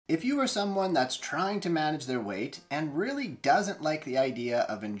If you are someone that's trying to manage their weight and really doesn't like the idea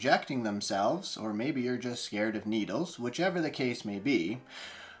of injecting themselves, or maybe you're just scared of needles, whichever the case may be,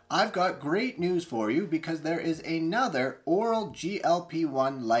 I've got great news for you because there is another oral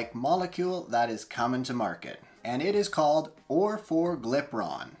GLP-1-like molecule that is coming to market. And it is called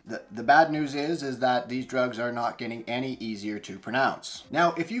Orforglipron. The bad news is that these drugs are not getting any easier to pronounce.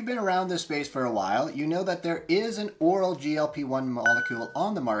 Now, if you've been around this space for a while, you know that there is an oral GLP-1 molecule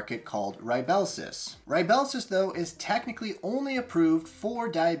on the market called Rybelsus. Rybelsus, though, is technically only approved for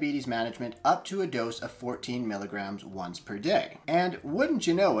diabetes management up to a dose of 14 milligrams once per day. And wouldn't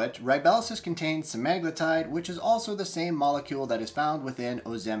you know it, Rybelsus contains semaglutide, which is also the same molecule that is found within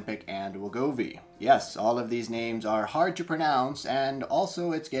Ozempic and Wegovy. Yes, all of these names are hard to pronounce, and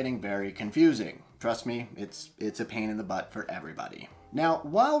also it's getting very confusing. Trust me, it's a pain in the butt for everybody. Now,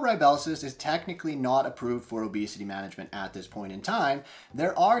 while Rybelsus is technically not approved for obesity management at this point in time,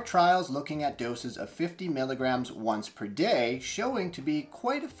 there are trials looking at doses of 50 milligrams once per day showing to be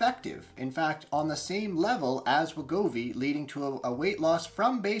quite effective. In fact, on the same level as Wegovy, leading to a weight loss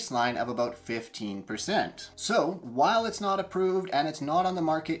from baseline of about 15%. So, while it's not approved and it's not on the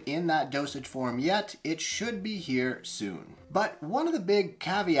market in that dosage form yet, it should be here soon. But one of the big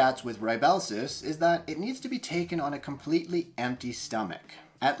caveats with Rybelsus is that it needs to be taken on a completely empty stomach,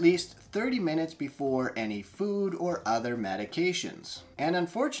 at least 30 minutes before any food or other medications. And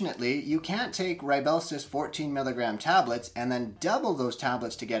unfortunately, you can't take Rybelsus 14 milligram tablets and then double those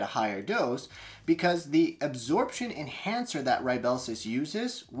tablets to get a higher dose, because the absorption enhancer that Rybelsus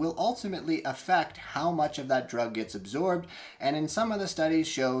uses will ultimately affect how much of that drug gets absorbed, and in some of the studies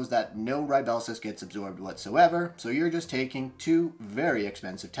shows that no Rybelsus gets absorbed whatsoever, so you're just taking 2 very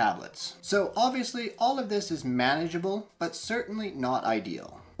expensive tablets. So obviously all of this is manageable, but certainly not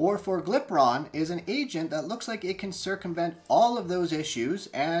ideal. Orforglipron is an agent that looks like it can circumvent all of those issues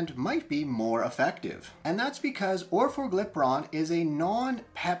and might be more effective. And that's because Orforglipron is a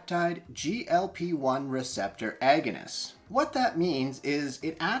non-peptide GLP-1 receptor agonist. What that means is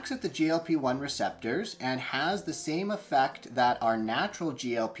it acts at the GLP-1 receptors and has the same effect that our natural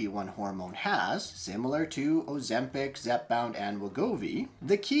GLP-1 hormone has, similar to Ozempic, Zepbound, and Wegovy.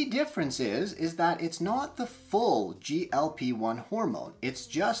 The key difference is that it's not the full GLP-1 hormone. It's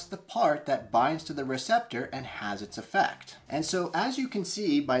just the part that binds to the receptor and has its effect. And so as you can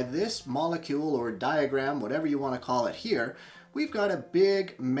see by this molecule or diagram, whatever you want to call it here, we've got a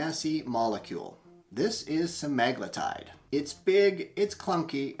big, messy molecule. This is semaglutide. It's big, it's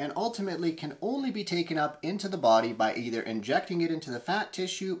clunky, and ultimately can only be taken up into the body by either injecting it into the fat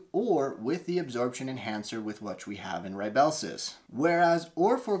tissue or with the absorption enhancer with which we have in Rybelsus. Whereas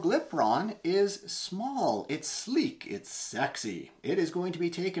Orforglipron is small, it's sleek, it's sexy. It is going to be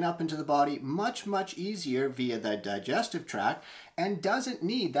taken up into the body much, much easier via the digestive tract and doesn't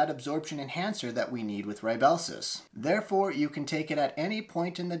need that absorption enhancer that we need with Rybelsus. Therefore, you can take it at any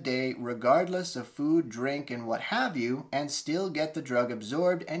point in the day, regardless of food, drink, and what have you, and still get the drug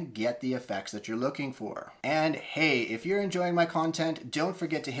absorbed and get the effects that you're looking for. And hey, if you're enjoying my content, don't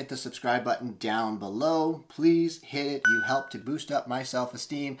forget to hit the subscribe button down below. Please hit it. You help to boost up my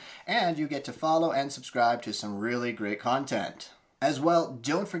self-esteem, and you get to follow and subscribe to some really great content. As well,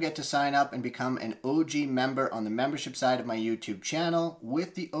 don't forget to sign up and become an OG member on the membership side of my YouTube channel.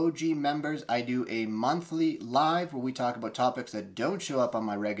 With the OG members, I do a monthly live where we talk about topics that don't show up on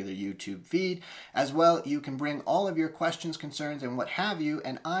my regular YouTube feed. As well, you can bring all of your questions, concerns, and what have you,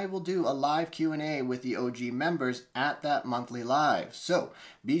 and I will do a live Q&A with the OG members at that monthly live. So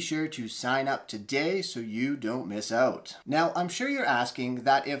be sure to sign up today so you don't miss out. Now, I'm sure you're asking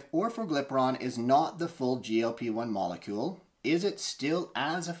that if Orforglipron is not the full GLP-1 molecule, is it still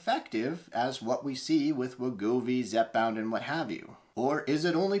as effective as what we see with Wegovy, Zepbound, and what have you? Or is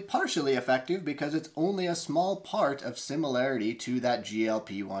it only partially effective because it's only a small part of similarity to that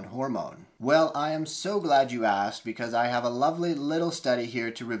GLP-1 hormone? Well, I am so glad you asked because I have a lovely little study here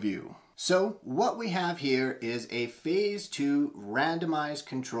to review. So what we have here is a phase 2 randomized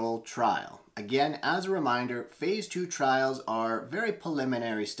controlled trial. Again, as a reminder, phase 2 trials are very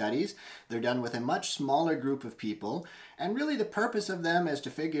preliminary studies. They're done with a much smaller group of people, and really the purpose of them is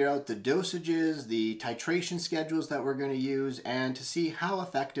to figure out the dosages, the titration schedules that we're going to use, and to see how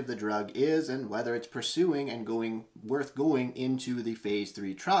effective the drug is and whether it's pursuing and worth going into the phase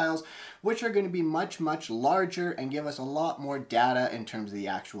 3 trials, which are going to be much, much larger and give us a lot more data in terms of the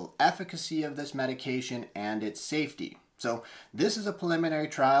actual efficacy of this medication and its safety. So this is a preliminary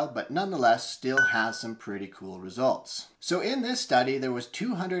trial, but nonetheless still has some pretty cool results. So in this study, there was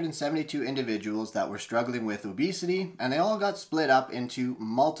 272 individuals that were struggling with obesity, and they all got split up into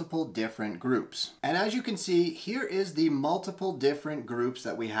multiple different groups. And as you can see, here is the multiple different groups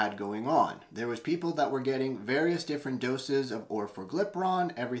that we had going on. There was people that were getting various different doses of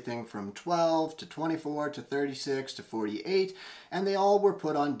Orforglipron, everything from 12 to 24 to 36 to 48, and they all were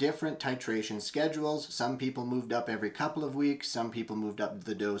put on different titration schedules. Some people moved up every couple of weeks, some people moved up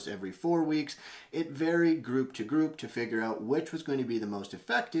the dose every 4 weeks. It varied group to group to figure out which was going to be the most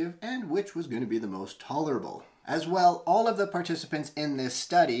effective and which was going to be the most tolerable. As well, all of the participants in this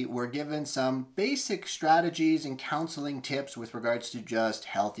study were given some basic strategies and counseling tips with regards to just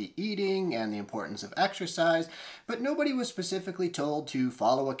healthy eating and the importance of exercise, but nobody was specifically told to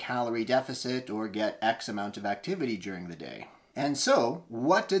follow a calorie deficit or get X amount of activity during the day. And so,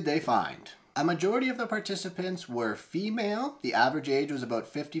 what did they find? A majority of the participants were female. The average age was about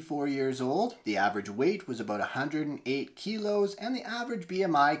 54 years old. The average weight was about 108 kilos, and the average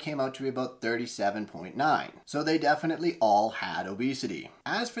BMI came out to be about 37.9. So they definitely all had obesity.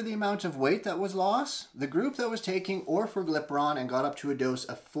 As for the amount of weight that was lost, the group that was taking Orforglipron and got up to a dose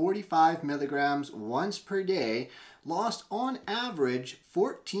of 45 milligrams once per day lost on average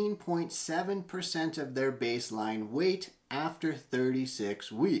 14.7% of their baseline weight after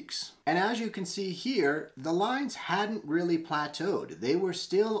 36 weeks. And as you can see here, the lines hadn't really plateaued. They were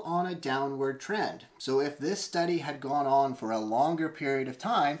still on a downward trend. So if this study had gone on for a longer period of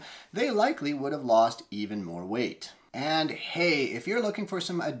time, they likely would have lost even more weight. And hey, if you're looking for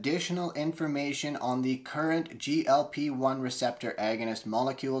some additional information on the current GLP-1 receptor agonist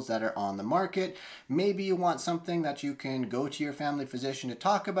molecules that are on the market, maybe you want something that you can go to your family physician to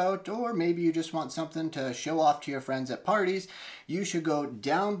talk about, or maybe you just want something to show off to your friends at parties, you should go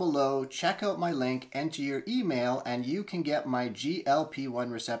down below, check out my link, enter your email, and you can get my GLP-1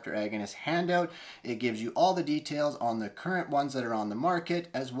 receptor agonist handout. It gives you all the details on the current ones that are on the market,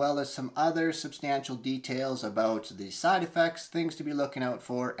 as well as some other substantial details about the side effects, things to be looking out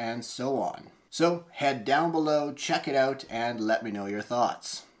for, and so on. So head down below, check it out, and let me know your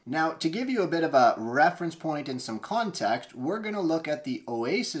thoughts. Now, to give you a bit of a reference point and some context, we're going to look at the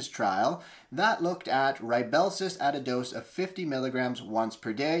OASIS trial that looked at Rybelsus at a dose of 50 milligrams once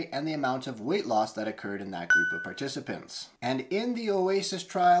per day and the amount of weight loss that occurred in that group of participants. And in the OASIS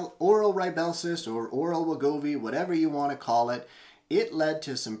trial, oral Rybelsus or oral Wegovy, whatever you want to call it, it led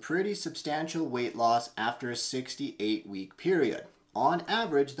to some pretty substantial weight loss after a 68-week period. On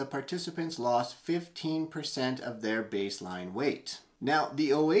average, the participants lost 15% of their baseline weight. Now,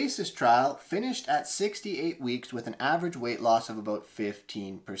 the OASIS trial finished at 68 weeks with an average weight loss of about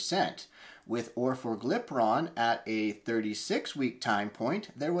 15%. With Orforglipron at a 36-week time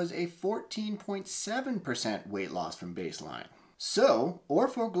point, there was a 14.7% weight loss from baseline. So,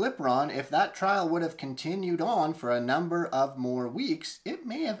 Orforglipron, if that trial would have continued on for a number of more weeks, it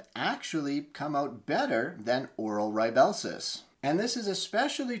may have actually come out better than oral Rybelsus. And this is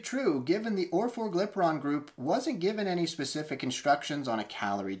especially true given the Orforglipron group wasn't given any specific instructions on a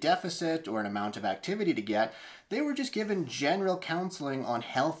calorie deficit or an amount of activity to get. They were just given general counseling on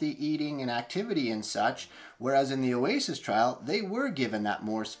healthy eating and activity and such, whereas in the OASIS trial, they were given that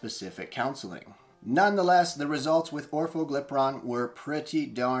more specific counseling. Nonetheless, the results with Orforglipron were pretty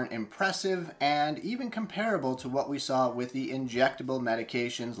darn impressive and even comparable to what we saw with the injectable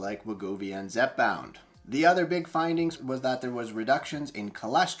medications like Wegovy and Zepbound. The other big findings was that there was reductions in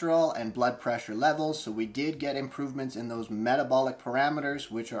cholesterol and blood pressure levels, so we did get improvements in those metabolic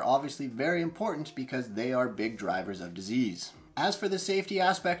parameters, which are obviously very important because they are big drivers of disease. As for the safety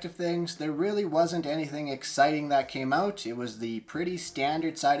aspect of things, there really wasn't anything exciting that came out. It was the pretty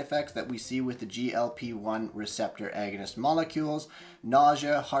standard side effects that we see with the GLP-1 receptor agonist molecules: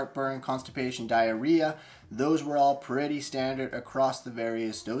 nausea, heartburn, constipation, diarrhea. Those were all pretty standard across the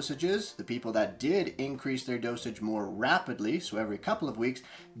various dosages. The people that did increase their dosage more rapidly, so every couple of weeks,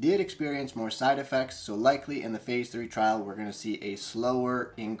 did experience more side effects. So likely in the phase 3 trial, we're going to see a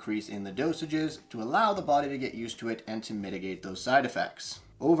slower increase in the dosages to allow the body to get used to it and to mitigate those side effects.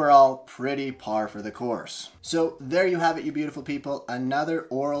 Overall, pretty par for the course. So there you have it, you beautiful people. Another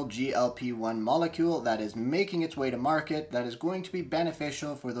oral GLP-1 molecule that is making its way to market that is going to be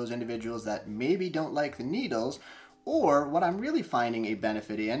beneficial for those individuals that maybe don't like the needles Or what I'm really finding a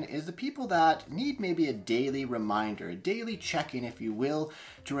benefit in is the people that need maybe a daily reminder, a daily check-in, if you will,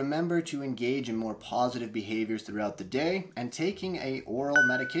 to remember to engage in more positive behaviors throughout the day, and taking a oral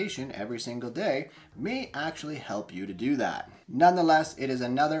medication every single day may actually help you to do that. Nonetheless, it is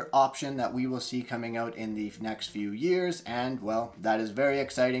another option that we will see coming out in the next few years, and well, that is very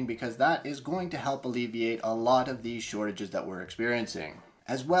exciting because that is going to help alleviate a lot of these shortages that we're experiencing.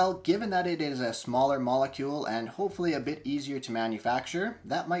 As well, given that it is a smaller molecule and hopefully a bit easier to manufacture,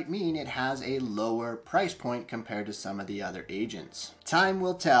 that might mean it has a lower price point compared to some of the other agents. Time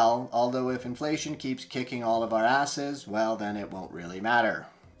will tell, although if inflation keeps kicking all of our asses, well, then it won't really matter.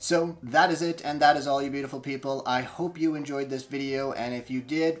 So that is it, and that is all, you beautiful people. I hope you enjoyed this video, and if you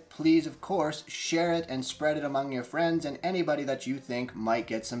did, please, of course, share it and spread it among your friends and anybody that you think might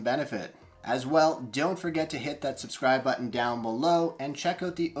get some benefit. As well, don't forget to hit that subscribe button down below and check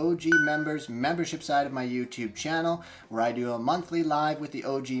out the OG members membership side of my YouTube channel, where I do a monthly live with the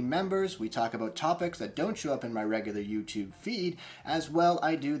OG members. We talk about topics that don't show up in my regular YouTube feed. As well,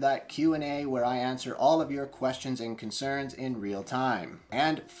 I do that Q&A where I answer all of your questions and concerns in real time.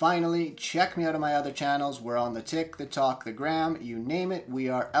 And finally, check me out on my other channels. We're on the Tick, the Talk, the Gram, you name it, we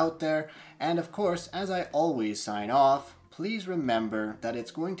are out there. And of course, as I always sign off, please remember that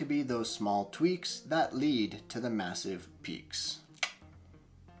it's going to be those small tweaks that lead to the massive peaks.